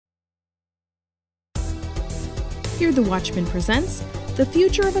Hear the Watchmen presents The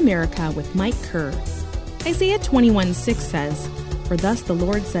Future of America with Mike Kerr. Isaiah 21:6 says, "For thus the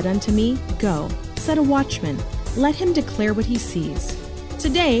Lord said unto me, Go, set a watchman, let him declare what he sees."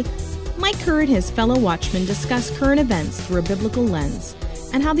 Today, Mike Kerr and his fellow watchmen discuss current events through a biblical lens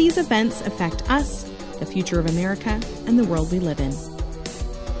and how these events affect us, the future of America, and the world we live in.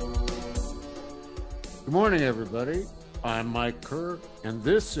 Good morning, everybody. I'm Mike Kerr, and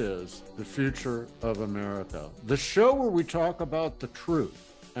this is The Future of America, the show where we talk about the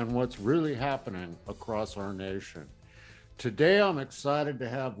truth and what's really happening across our nation. Today, I'm excited to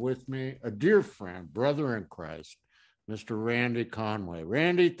have with me a dear friend, brother in Christ, Mr. Randy Conway.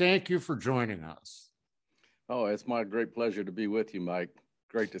 Randy, thank you for joining us. Oh, it's my great pleasure to be with you, Mike.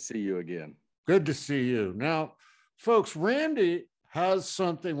 Great to see you again. Good to see you. Now, folks, Randy has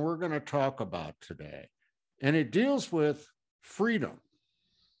something we're going to talk about today, and it deals with freedom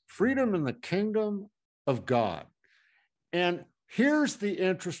in the kingdom of God. And here's the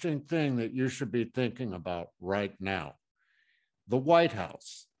interesting thing that you should be thinking about right now. The White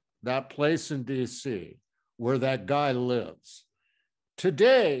House, that place in DC where that guy lives.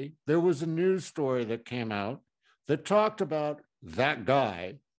 Today, there was a news story that came out that talked about that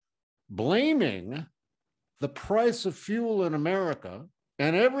guy blaming the price of fuel in America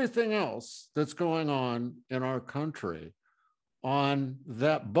and everything else that's going on in our country on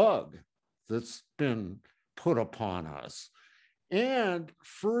that bug that's been put upon us. And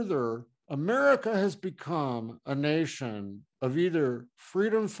further, America has become a nation of either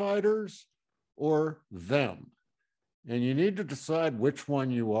freedom fighters or them. And you need to decide which one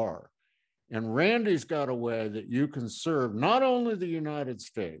you are. And Randy's got a way that you can serve not only the United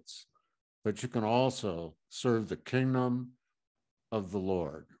States, but you can also serve the kingdom of the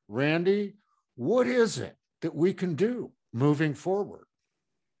Lord. Randy, what is it that we can do moving forward?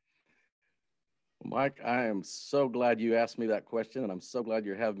 Mike, I am so glad you asked me that question, and I'm so glad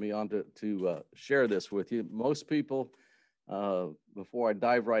you're having me on to share this with you. Most people, before I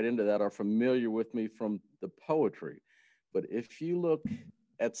dive right into that, are familiar with me from the poetry. But if you look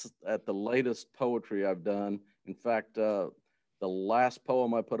at the latest poetry I've done, in fact, the last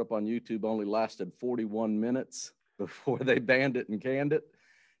poem I put up on YouTube only lasted 41 minutes before they banned it and canned it.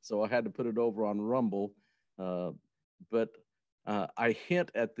 So I had to put it over on Rumble. But I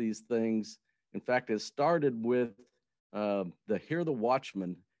hint at these things. In fact, it started with the Hear the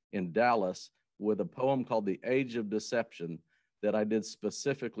Watchmen in Dallas with a poem called The Age of Deception that I did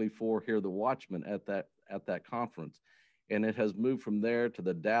specifically for Hear the Watchmen at that conference. And it has moved from there to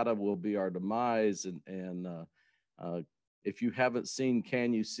The Data Will Be Our Demise. And if you haven't seen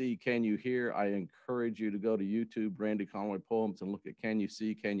Can You See, Can You Hear, I encourage you to go to YouTube, Randy Conway Poems, and look at Can You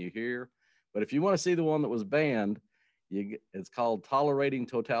See, Can You Hear. But if you want to see the one that was banned, it's called Tolerating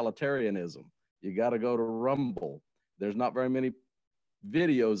Totalitarianism. You got to go to Rumble. There's not very many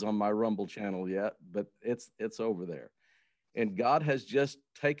videos on my Rumble channel yet, but it's over there. And God has just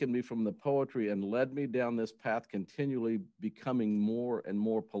taken me from the poetry and led me down this path, continually becoming more and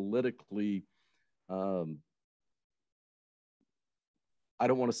more politically, I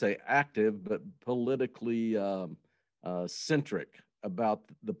don't want to say active, but politically centric about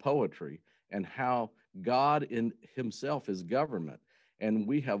the poetry and how God in himself is government. And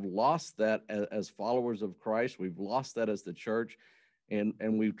we have lost that as followers of Christ. We've lost that as the church. And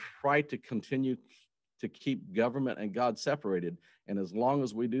we've tried to continue to keep government and God separated. And as long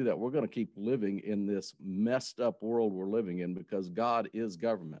as we do that, we're going to keep living in this messed up world we're living in, because God is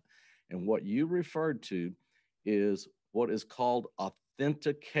government. And what you referred to is what is called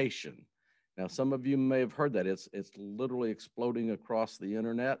authentication. Now, some of you may have heard that. It's literally exploding across the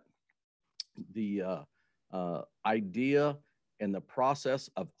internet. The idea and the process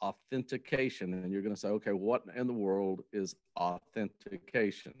of authentication. And you're going to say, okay, what in the world is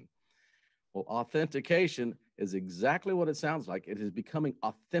authentication? Well, authentication is exactly what it sounds like. It is becoming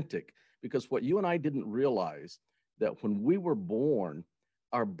authentic, because what you and I didn't realize, that when we were born,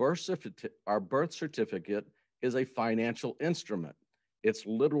 our birth certificate is a financial instrument. It's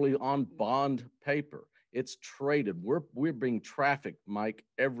literally on bond paper. It's traded. We're being trafficked, Mike,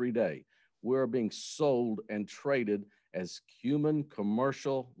 every day. We're being sold and traded as human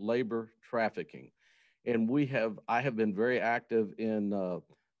commercial labor trafficking. And I have been very active in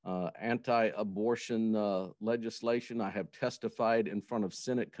anti-abortion legislation. I have testified in front of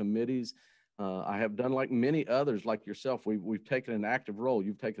Senate committees. I have done, like many others like yourself, we've taken an active role.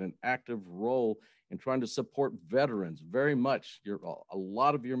 You've taken an active role in trying to support veterans very much. A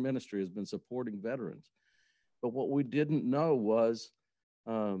lot of your ministry has been supporting veterans. But what we didn't know was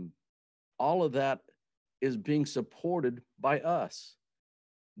all of that is being supported by us.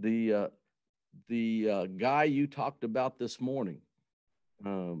 The the guy you talked about this morning,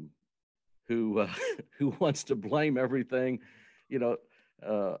 who who wants to blame everything, you know,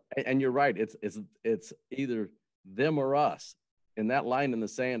 and you're right. It's either them or us, and that line in the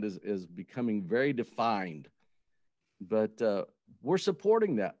sand is becoming very defined. But we're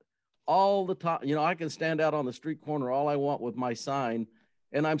supporting that all the time. You know, I can stand out on the street corner all I want with my sign,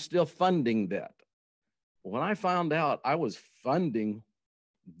 and I'm still funding that. When I found out I was funding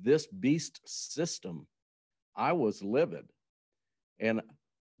this beast system, I was livid. And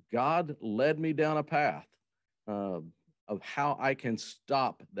God led me down a path of how I can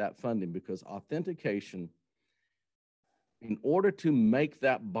stop that funding, because authentication, in order to make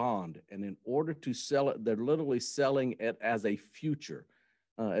that bond and in order to sell it, they're literally selling it as a future.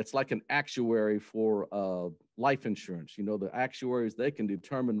 It's like an actuary for life insurance. You know, the actuaries, they can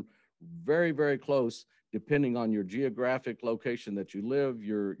determine very, very close, depending on your geographic location that you live,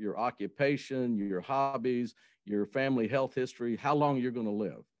 your occupation, your hobbies, your family health history, how long you're going to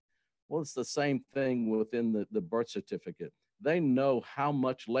live. Well, it's the same thing within the birth certificate. They know how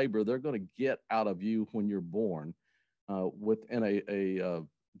much labor they're going to get out of you when you're born, within a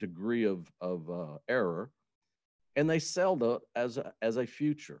degree of error, and they sell that as a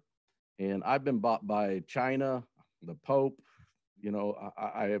future. And I've been bought by China, the Pope. You know,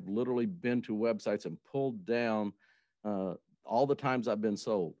 I have literally been to websites and pulled down all the times I've been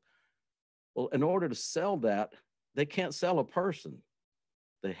sold. Well, in order to sell that, they can't sell a person.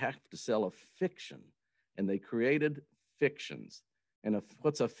 They have to sell a fiction. And they created fictions. And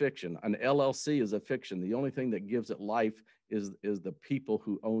what's a fiction? An LLC is a fiction. The only thing that gives it life is the people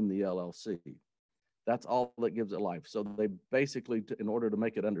who own the LLC. That's all that gives it life. So they basically, in order to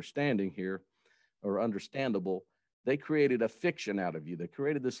make it understanding here, or understandable, they created a fiction out of you. They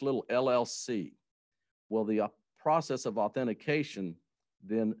created this little LLC. Well, the process of authentication,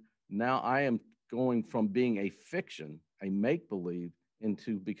 then now I am going from being a fiction, a make-believe,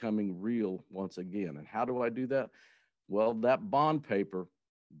 into becoming real once again. And how do I do that? Well, that bond paper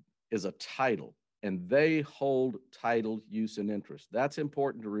is a title, and they hold title, use, and interest. That's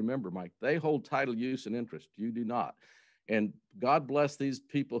important to remember, Mike. They hold title, use, and interest. You do not. And God bless these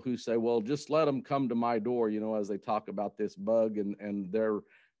people who say, well, just let them come to my door, you know, as they talk about this bug and their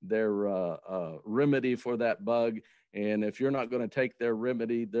remedy for that bug. And if you're not going to take their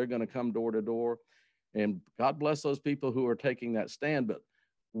remedy, they're going to come door to door. And God bless those people who are taking that stand. But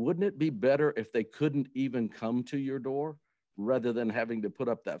wouldn't it be better if they couldn't even come to your door, rather than having to put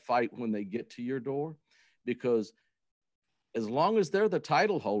up that fight when they get to your door? Because as long as they're the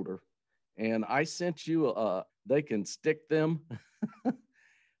title holder, and I sent you, they can stick them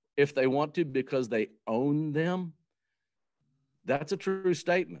if they want to, because they own them. That's a true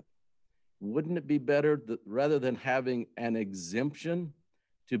statement. Wouldn't it be better that rather than having an exemption,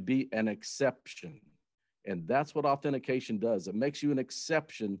 to be an exception? And that's what authentication does. It makes you an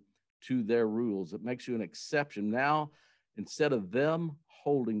exception to their rules. It makes you an exception. Now, instead of them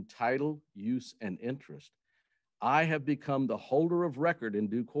holding title, use, and interest, I have become the holder of record in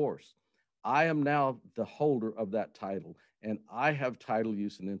due course. I am now the holder of that title, and I have title,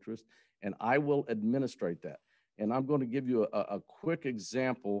 use, and interest, and I will administrate that. And I'm going to give you a quick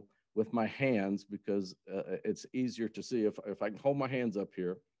example with my hands, because it's easier to see if I can hold my hands up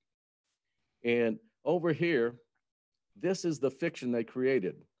here. And over here, this is the fiction they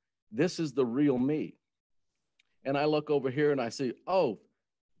created. This is the real me. And I look over here and I see, oh,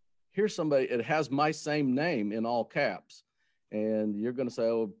 here's somebody, it has my same name in all caps. And you're going to say,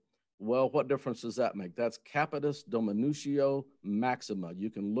 oh, well, what difference does that make? That's capitis dominutio maxima. You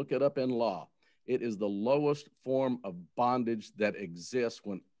can look it up in law. It is the lowest form of bondage that exists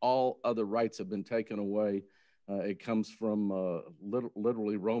when all other rights have been taken away. It comes from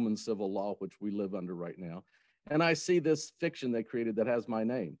literally Roman civil law, which we live under right now. And I see this fiction they created that has my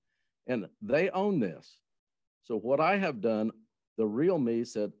name, and they own this. So what I have done, the real me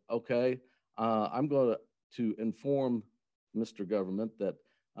said, okay, I'm going to inform Mr. Government that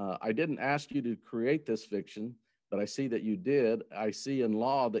I didn't ask you to create this fiction, but I see that you did. I see in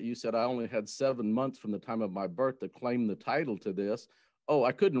law that you said I only had 7 months from the time of my birth to claim the title to this. Oh,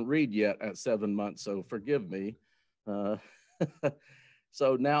 I couldn't read yet at 7 months, so forgive me.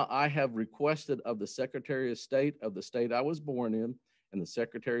 So now I have requested of the Secretary of State of the state I was born in and the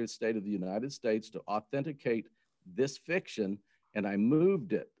Secretary of State of the United States to authenticate this fiction, and I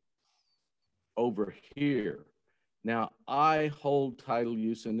moved it over here. Now I hold title,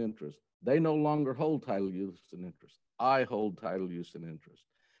 use, and interest. They no longer hold title, use, and interest. I hold title, use, and interest.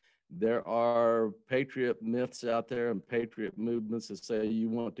 There are patriot myths out there and patriot movements that say you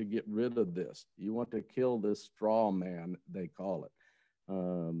want to get rid of this. You want to kill this straw man, they call it.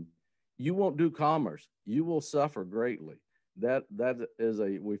 you won't do commerce. You will suffer greatly. That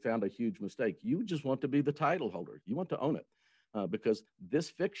we found a huge mistake. You just want to be the title holder. You want to own it, because this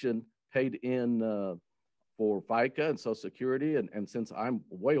fiction paid in for FICA and Social Security, and since I'm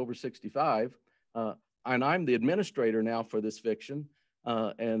way over 65, and I'm the administrator now for this fiction,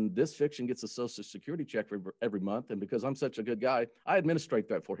 and this fiction gets a Social Security check every month, and because I'm such a good guy, I administrate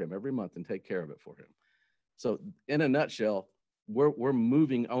that for him every month and take care of it for him. So in a nutshell, we're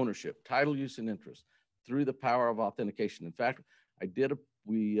moving ownership, title, use, and interest through the power of authentication. In fact,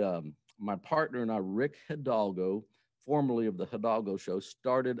 my partner and I, Rick Hidalgo, formerly of the Hidalgo Show,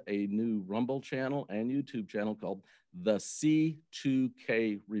 started a new Rumble channel and YouTube channel called the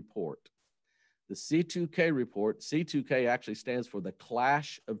C2K Report. The C2K Report, C2K actually stands for the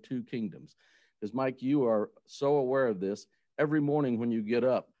Clash of Two Kingdoms. Because Mike, you are so aware of this. Every morning when you get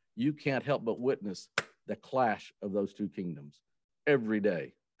up, you can't help but witness the clash of those two kingdoms every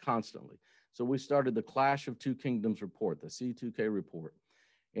day, constantly. So we started the Clash of Two Kingdoms report, the C2K report.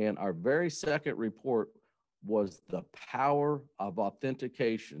 And our very second report was the power of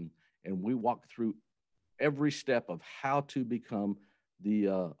authentication. And we walked through every step of how to become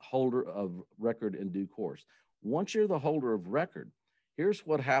the holder of record in due course. Once you're the holder of record, here's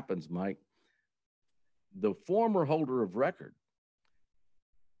what happens, Mike. The former holder of record,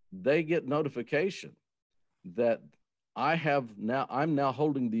 they get notification that I'm now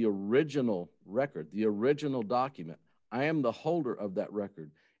holding the original record, the original document. I am the holder of that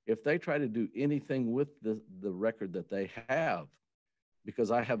record. If they try to do anything with the record that they have,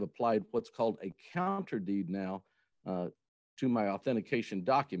 because I have applied what's called a counter deed now to my authentication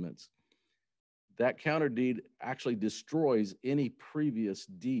documents, that counter deed actually destroys any previous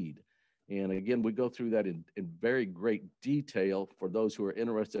deed. And again, we go through that in very great detail for those who are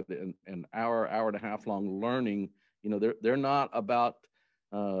interested in an hour and a half long learning. You know, they're not about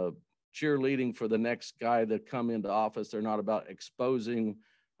cheerleading for the next guy that come into office. They're not about exposing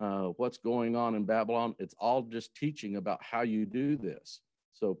what's going on in Babylon. It's all just teaching about how you do this.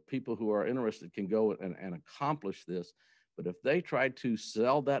 So people who are interested can go and accomplish this. But if they try to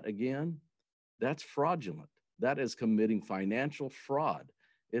sell that again, that's fraudulent. That is committing financial fraud.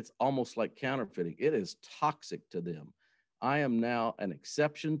 It's almost like counterfeiting. It is toxic to them. I am now an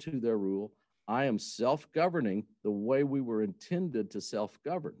exception to their rule. I am self-governing the way we were intended to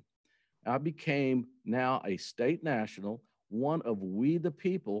self-govern. I became now a state national, one of we the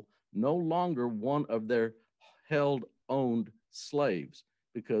people, no longer one of their held, owned slaves.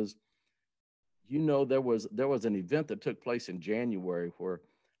 Because, you know, there was an event that took place in January where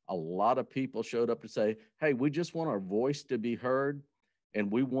a lot of people showed up to say, hey, we just want our voice to be heard and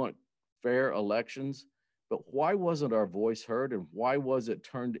we want fair elections. But why wasn't our voice heard, and why was it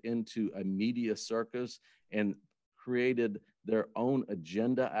turned into a media circus and created their own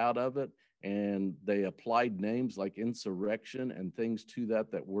agenda out of it? And they applied names like insurrection and things to that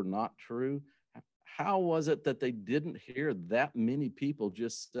were not true. How was it that they didn't hear that many people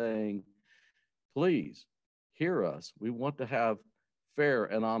just saying, please hear us. We want to have fair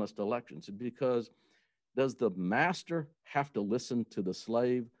and honest elections? Because does the master have to listen to the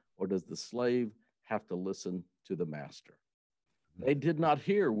slave, or does the slave have to listen to the master? They did not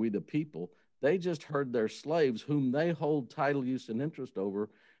hear we the people. They just heard their slaves, whom they hold title, use, and interest over,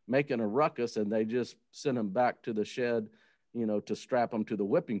 making a ruckus, and they just sent them back to the shed, you know, to strap them to the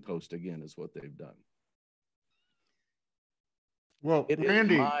whipping post again, is what they've done. Well, it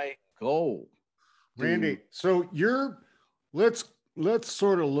Randy, is my goal. Randy, so let's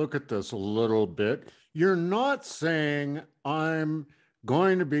sort of look at this a little bit. You're not saying I'm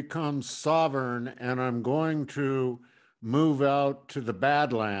going to become sovereign and I'm going to move out to the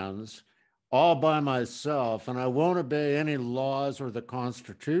Badlands all by myself and I won't obey any laws or the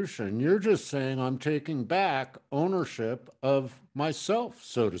Constitution. You're just saying I'm taking back ownership of myself,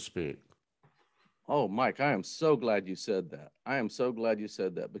 so to speak. Oh, Mike, I am so glad you said that. I am so glad you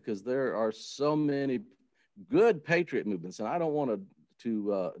said that, because there are so many good patriot movements, and I don't want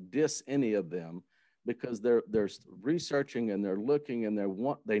to diss any of them, because they're researching and they're looking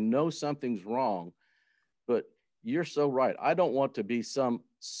and they know something's wrong. But you're so right. I don't want to be some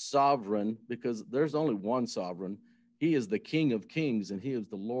sovereign, because there's only one sovereign. He is the King of Kings and he is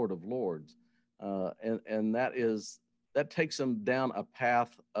the Lord of Lords. And that takes them down a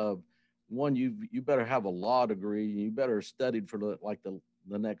path of, one, you better have a law degree, you better have studied for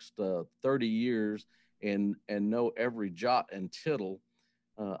the next 30 years and know every jot and tittle.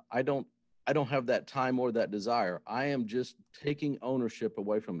 I don't have that time or that desire. I am just taking ownership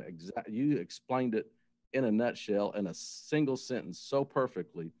away from it. You explained it in a nutshell, in a single sentence, so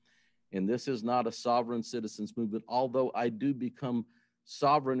perfectly. And this is not a sovereign citizens movement, although I do become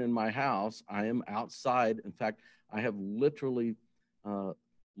sovereign in my house. I am outside. In fact, I have literally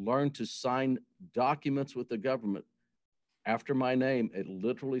learned to sign documents with the government after my name. It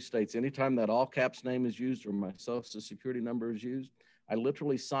literally states anytime that all caps name is used or my social security number is used, I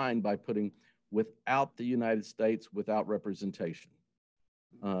literally sign by putting without the United States, without representation.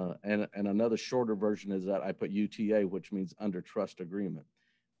 And another shorter version is that I put UTA, which means under trust agreement.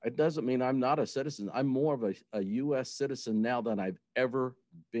 It doesn't mean I'm not a citizen. I'm more of a U.S. citizen now than I've ever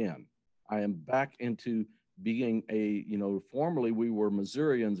been. I am back into being a, formerly we were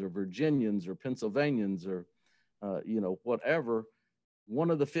Missourians or Virginians or Pennsylvanians or, whatever.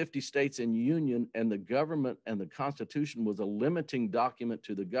 One of the 50 states in union, and the government and the Constitution was a limiting document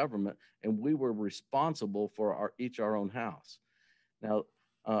to the government, and we were responsible for each our own house. Now,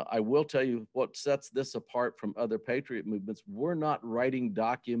 I will tell you what sets this apart from other patriot movements. We're not writing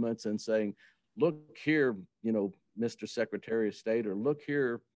documents and saying, look here, Mr. Secretary of State, or look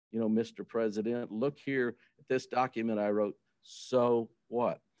here, Mr. President, look here at this document I wrote. So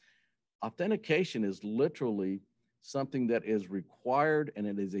what? Authentication is literally something that is required, and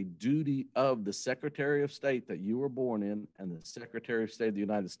it is a duty of the Secretary of State that you were born in and the Secretary of State of the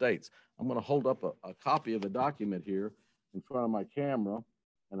United States. I'm going to hold up a copy of a document here in front of my camera,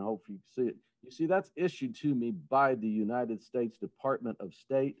 and I hope you see it. You see, that's issued to me by the United States Department of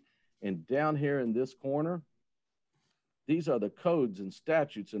State. And down here in this corner, these are the codes and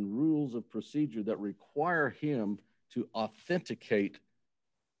statutes and rules of procedure that require him to authenticate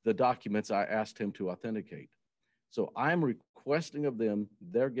the documents I asked him to authenticate. So I'm requesting of them,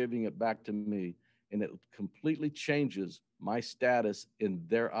 they're giving it back to me, and it completely changes my status in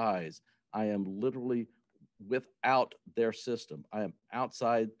their eyes. I am literally without their system. I am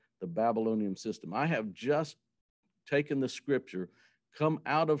outside the Babylonian system. I have just taken the scripture, come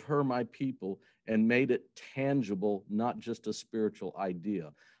out of her, my people, and made it tangible, not just a spiritual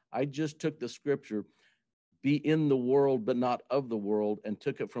idea. I just took the scripture, be in the world, but not of the world, and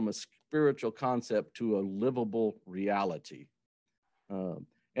took it from a spiritual concept to a livable reality.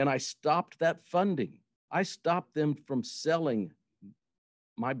 And I stopped that funding. I stopped them from selling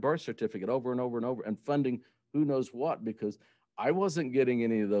my birth certificate over and over and over and funding who knows what, because I wasn't getting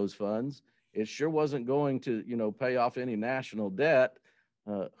any of those funds. It sure wasn't going to, pay off any national debt.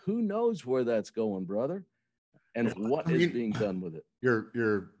 Who knows where that's going, brother? And what is being done with it?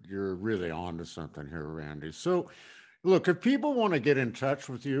 You're really on to something here, Randy. So look, if people want to get in touch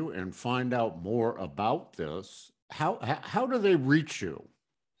with you and find out more about this, how do they reach you?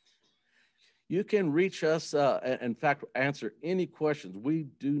 You can reach us, in fact, answer any questions. We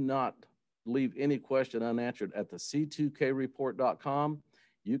do not leave any question unanswered at the c2kreport.com.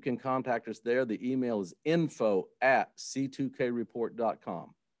 You can contact us there. The email is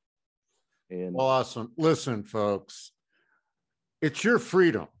info@c2kreport.com. And awesome. Listen, folks, it's your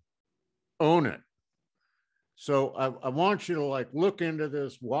freedom. Own it. So I want you to look into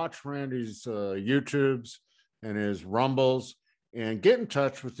this, watch Randy's YouTubes and his Rumbles, and get in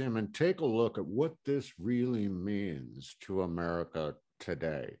touch with him and take a look at what this really means to America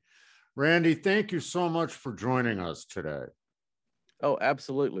today. Randy, thank you so much for joining us today. Oh,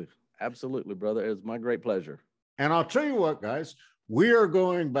 absolutely. Absolutely, brother. It's my great pleasure. And I'll tell you what, guys, we are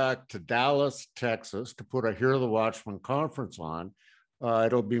going back to Dallas, Texas to put a Hear the Watchman conference on.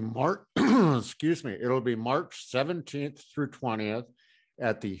 It'll be March 17th through 20th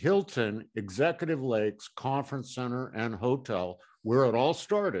at the Hilton Executive Lakes Conference Center and Hotel, where it all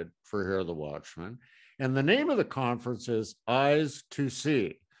started for Hear the Watchman. And the name of the conference is Eyes to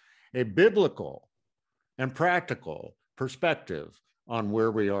See, a biblical and practical perspective on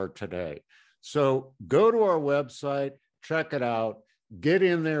where we are today. So go to our website, check it out, get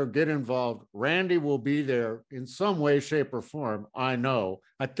in there, get involved. Randy will be there in some way, shape, or form. I know.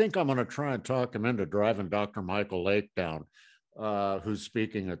 I think I'm going to try and talk him into driving Dr. Michael Lake down, who's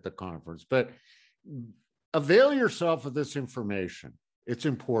speaking at the conference. But avail yourself of this information. It's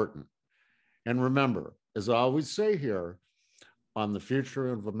important. And remember, as I always say here on The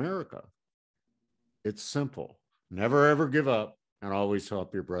Future of America, it's simple. Never, ever give up, and always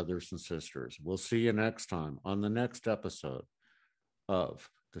help your brothers and sisters. We'll see you next time on the next episode of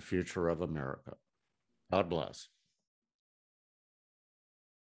The Future of America. God bless.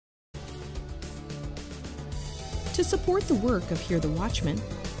 To support the work of Hear the Watchman,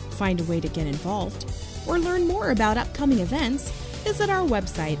 find a way to get involved, or learn more about upcoming events, visit our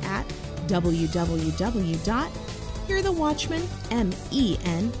website at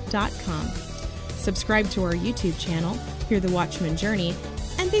www.hearthewatchmanmen.com. Subscribe to our YouTube channel, Hear the Watchman Journey,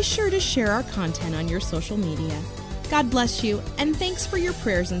 and be sure to share our content on your social media. God bless you, and thanks for your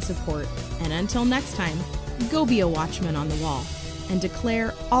prayers and support. And until next time, go be a watchman on the wall. and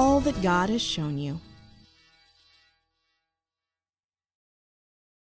declare all that God has shown you.